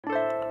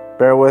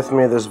Bear with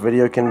me, this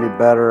video can be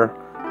better.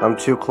 I'm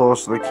too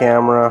close to the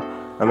camera.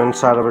 I'm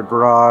inside of a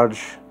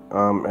garage,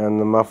 and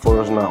the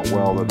muffler is not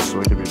welded,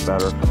 so it could be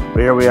better. But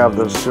here we have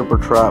the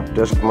Supertrapp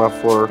disc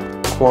muffler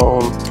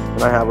clone,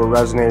 and I have a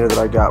resonator that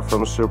I got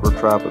from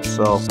Supertrapp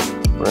itself.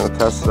 We're going to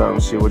test it out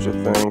and see what you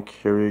think.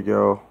 Here we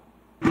go.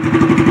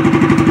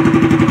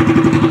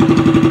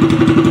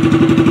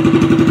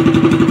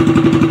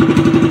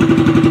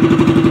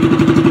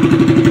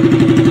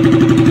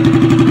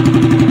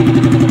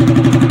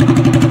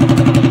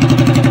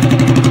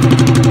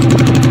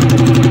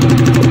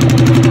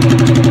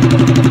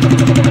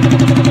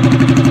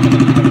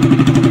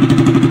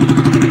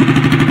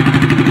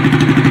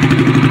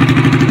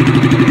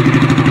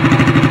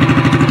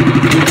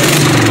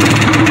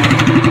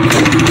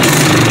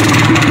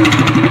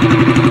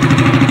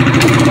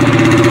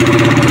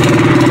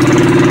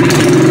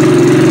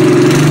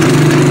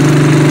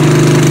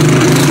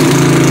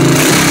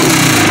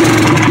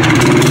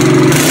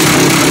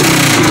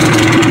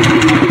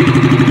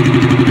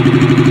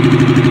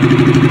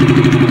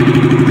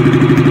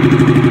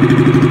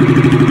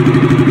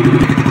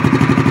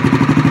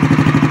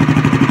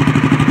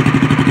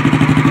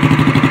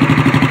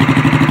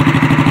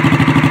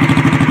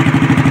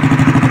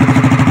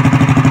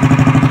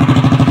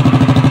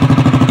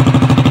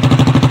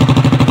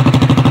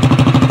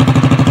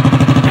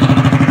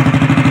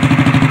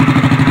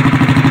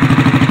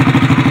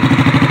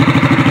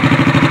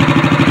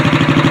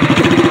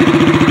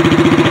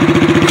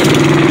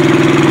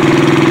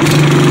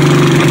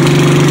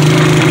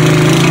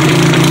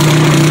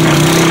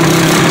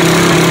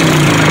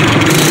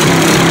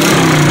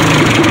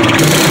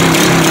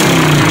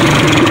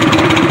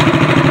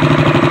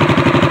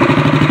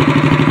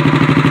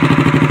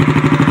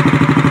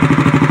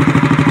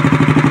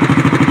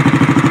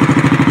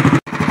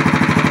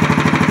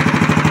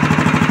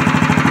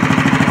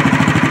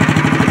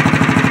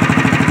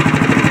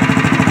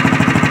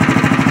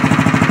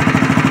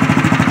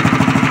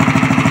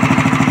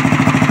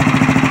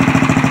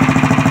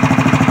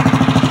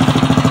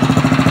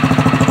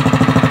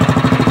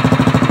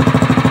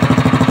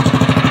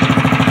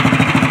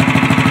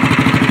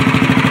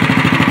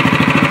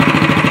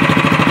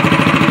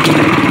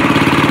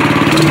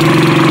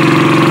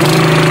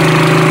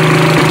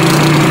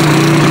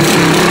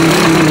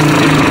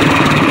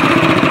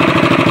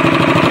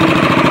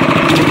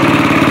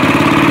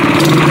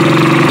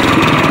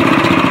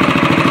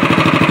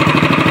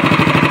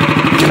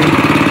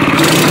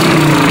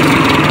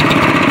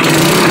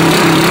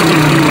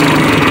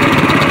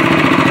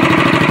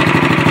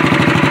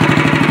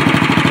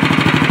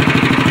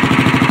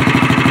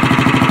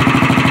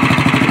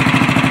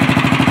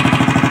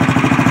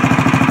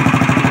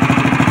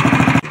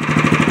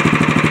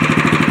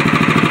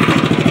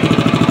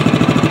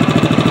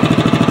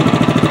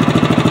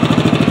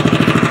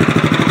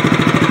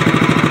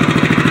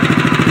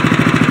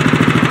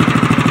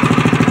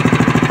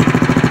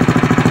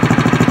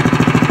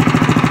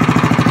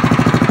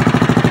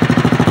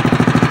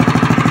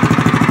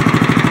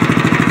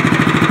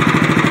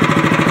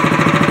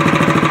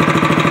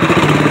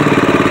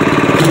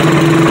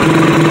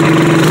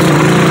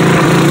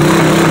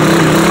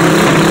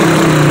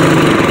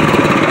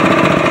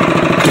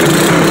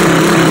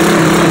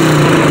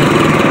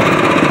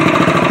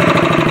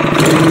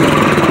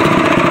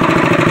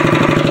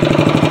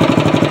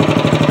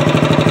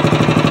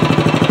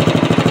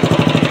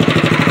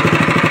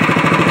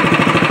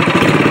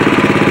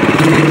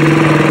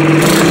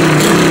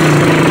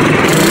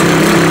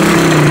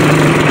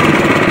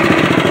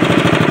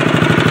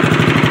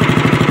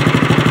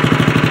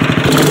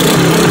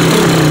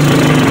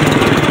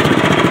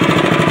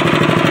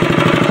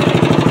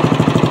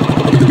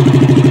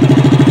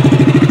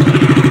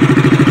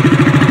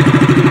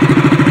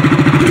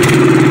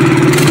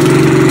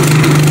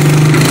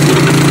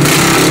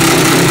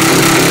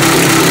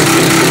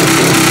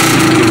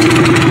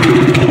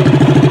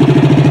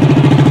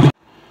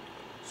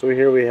 So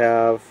here we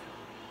have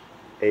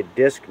a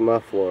disc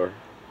muffler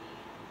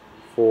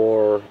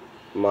for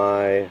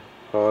my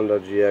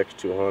Honda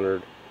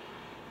GX200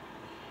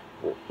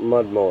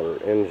 mud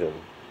motor engine.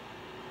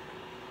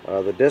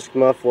 The disc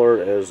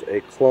muffler is a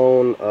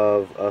clone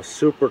of a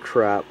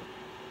Supertrapp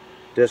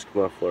disc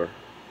muffler,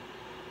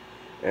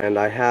 and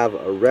I have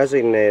a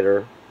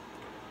resonator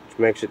which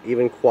makes it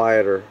even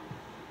quieter.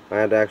 I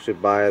had to actually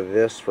buy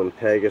this from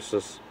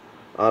Pegasus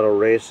Auto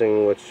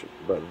Racing,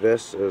 but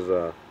this is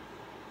a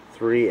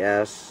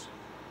 3S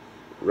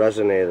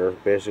resonator,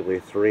 basically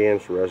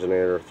 3-inch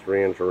resonator,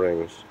 3-inch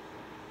rings.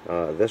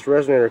 This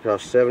resonator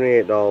costs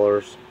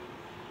 $78,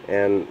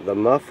 and the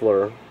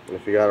muffler,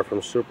 if you got it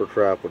from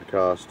Supertrapp, would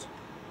cost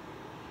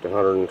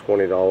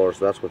 $120.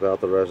 That's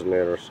without the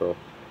resonator. So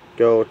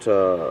go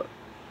to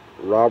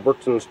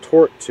Robertson's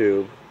torque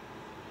tube,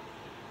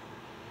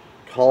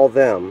 call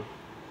them,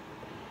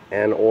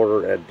 and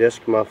order a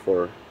disc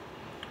muffler,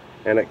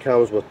 and it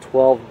comes with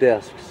 12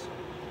 discs.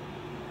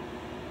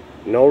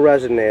 No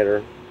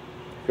resonator.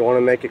 If you want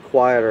to make it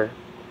quieter,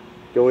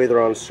 go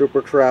either on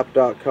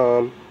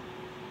supertrapp.com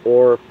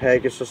or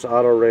Pegasus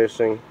Auto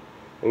Racing.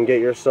 and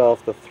get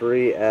yourself the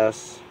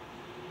 3S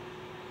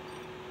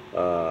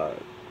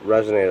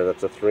resonator.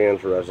 That's a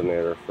 3-inch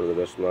resonator for the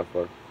disc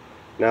muffler.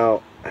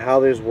 Now, how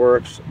this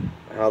works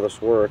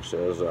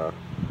is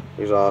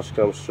exhaust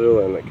comes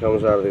through and it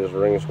comes out of these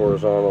rings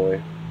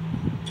horizontally.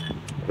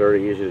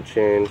 Very easy to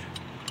change.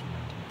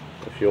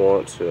 If you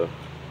want to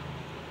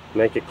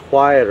make it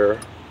quieter,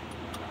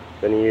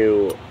 then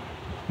you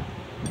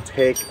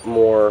take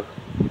more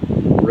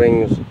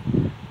rings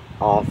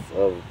off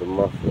of the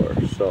muffler.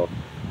 So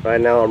right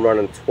now I'm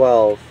running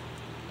 12,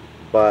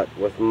 but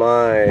with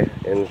my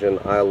engine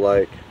I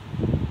like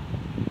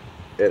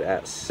it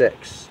at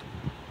 6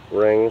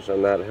 rings,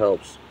 and that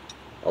helps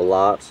a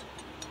lot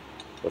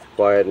with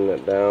quieting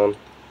it down.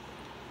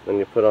 Then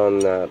you put on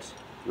that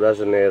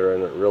resonator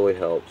and it really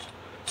helps.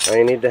 Now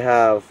you need to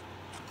have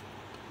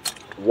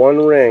 1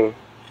 ring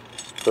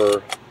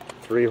for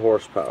 3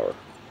 horsepower.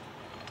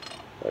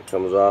 That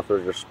comes off.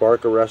 There's your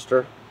spark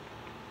arrestor,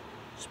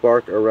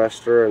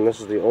 and this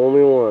is the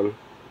only one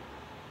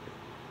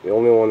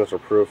that's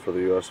approved for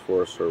the U.S.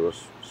 Forest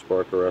Service,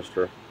 spark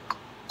arrestor.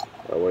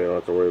 That way you don't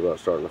have to worry about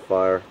starting a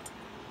fire.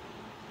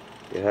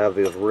 You have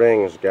these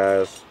rings,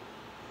 guys,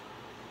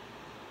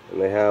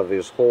 and they have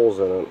these holes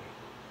in it,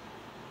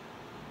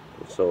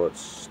 and so it's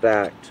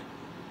stacked.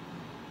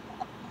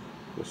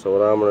 And so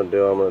what I'm going to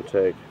do, I'm going to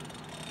take,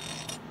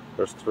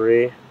 there's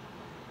 3,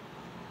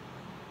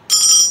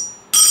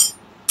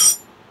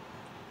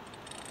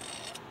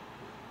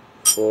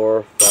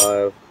 4,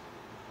 5,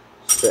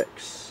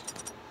 6.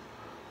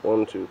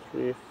 1, 2,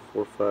 3,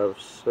 4, 5,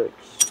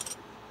 6.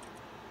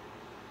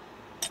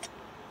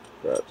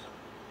 Got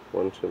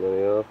one too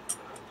many off.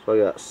 So I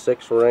got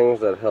 6 rings.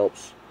 That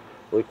helps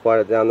really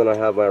quiet it down. Then I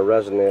have my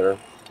resonator,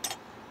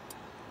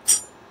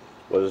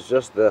 which is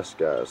just this,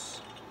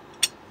 guys.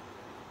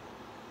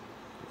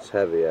 It's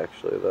heavy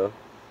actually though.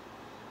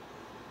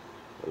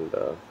 And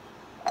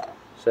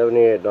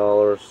 $78,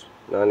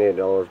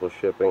 $98 with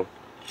shipping.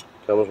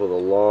 Comes with a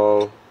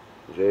long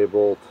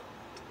J-bolt,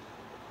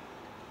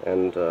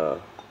 and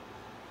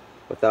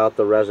without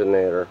the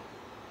resonator,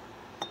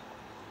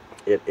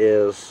 it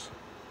is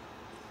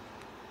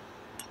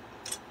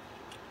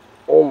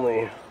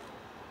only,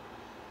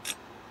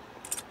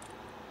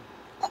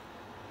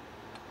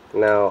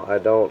 now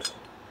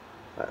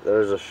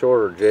there's a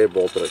shorter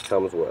J-bolt that it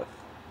comes with,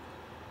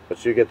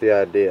 but you get the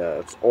idea.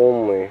 It's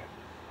only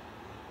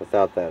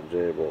without that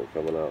J-bolt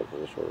coming out for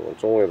the shorter one.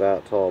 It's only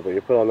that tall, but you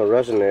put on the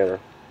resonator,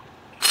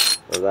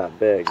 they're that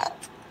big.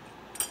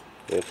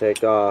 You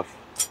take off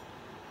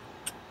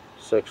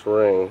 6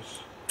 rings.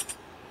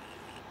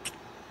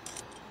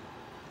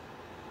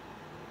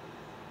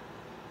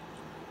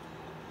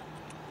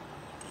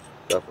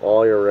 Stuff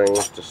all your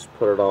rings, just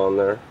put it on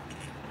there.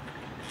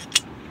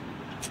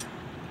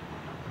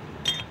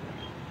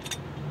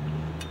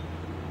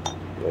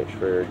 Make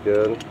sure you're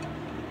good.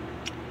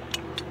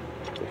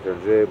 Take your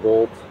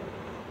J-bolt.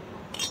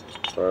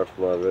 Sorry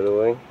for my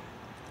videoing.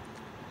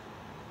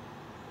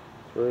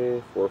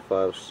 3, 4,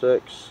 5,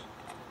 6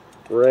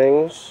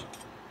 rings.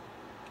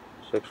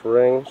 6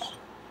 rings.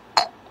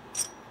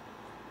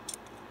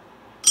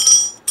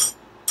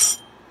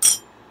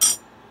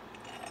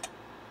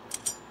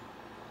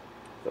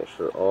 Make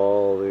sure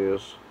all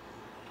these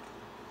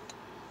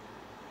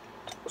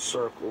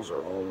circles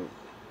are all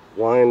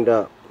lined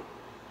up.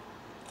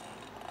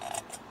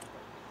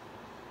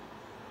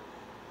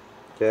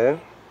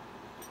 Okay.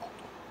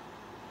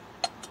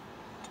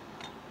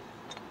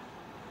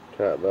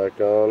 Tap back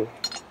on.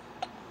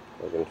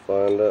 I can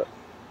find it.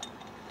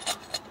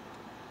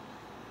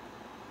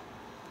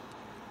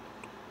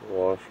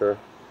 Washer.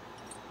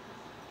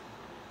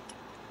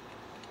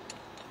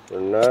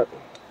 The nut.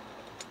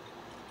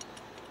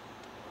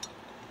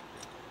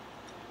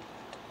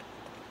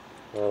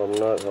 Bottom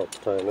nut helps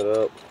tighten it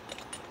up.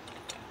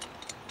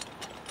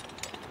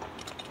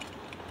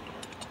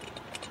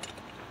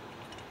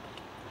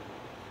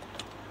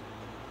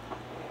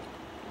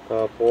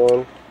 Top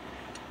one.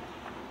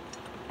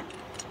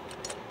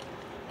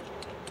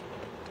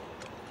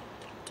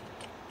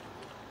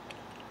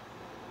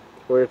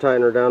 Before you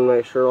tighten her down,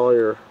 make sure all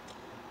your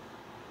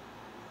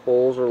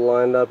holes are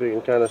lined up. You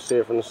can kind of see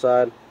it from the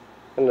side.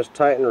 And just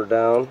tighten her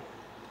down.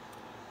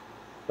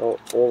 Don't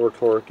over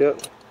torque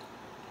it.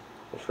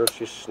 Make sure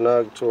she's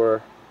snug to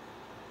where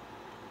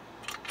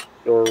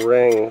your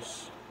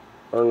rings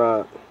are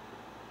not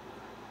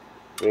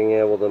being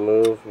able to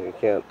move. You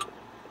can't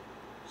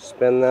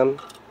spin them.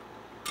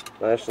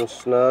 Nice and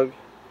snug.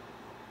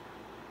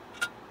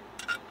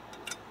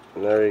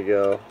 And there you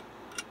go.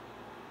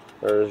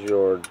 There's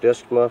your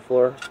disc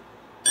muffler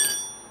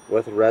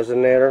with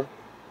resonator.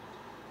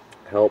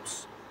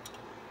 Helps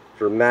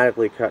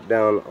dramatically cut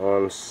down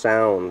on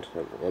sound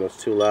when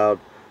it's too loud,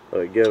 but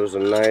it gives a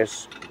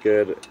nice,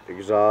 good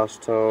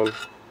exhaust tone.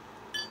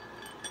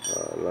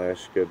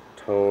 Nice, good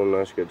tone,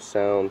 nice, good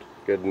sound,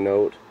 good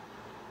note.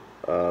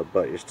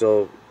 But you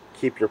still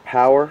keep your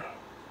power.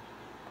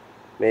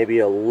 Maybe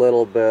a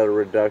little bit of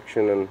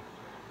reduction in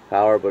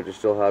power, but you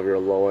still have your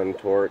low end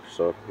torque.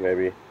 So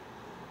maybe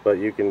but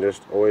you can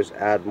just always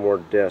add more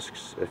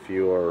discs if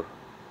you are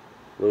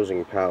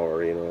losing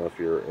power, you know, if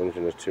your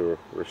engine is too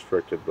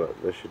restricted,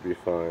 but this should be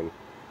fine.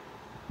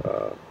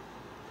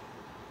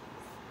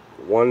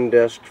 One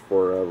disc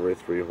for every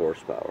 3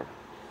 horsepower.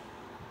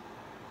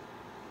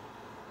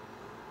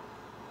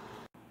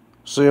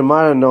 So you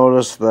might have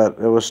noticed that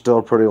it was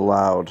still pretty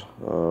loud.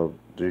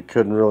 You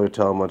couldn't really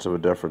tell much of a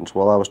difference.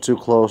 Well, I was too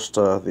close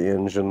to the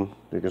engine.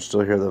 You can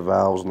still hear the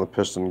valves and the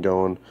piston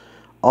going.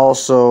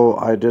 Also,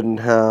 I didn't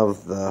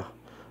have the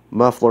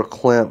muffler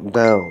clamped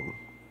down,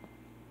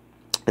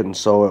 and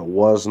so it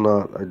was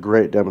not a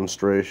great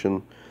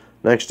demonstration.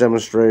 Next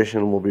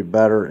demonstration will be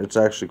better. It's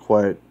actually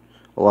quite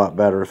a lot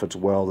better if it's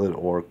welded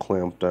or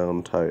clamped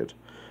down tight.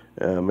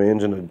 My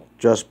engine had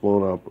just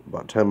blown up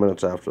about 10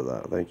 minutes after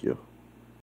that. Thank you.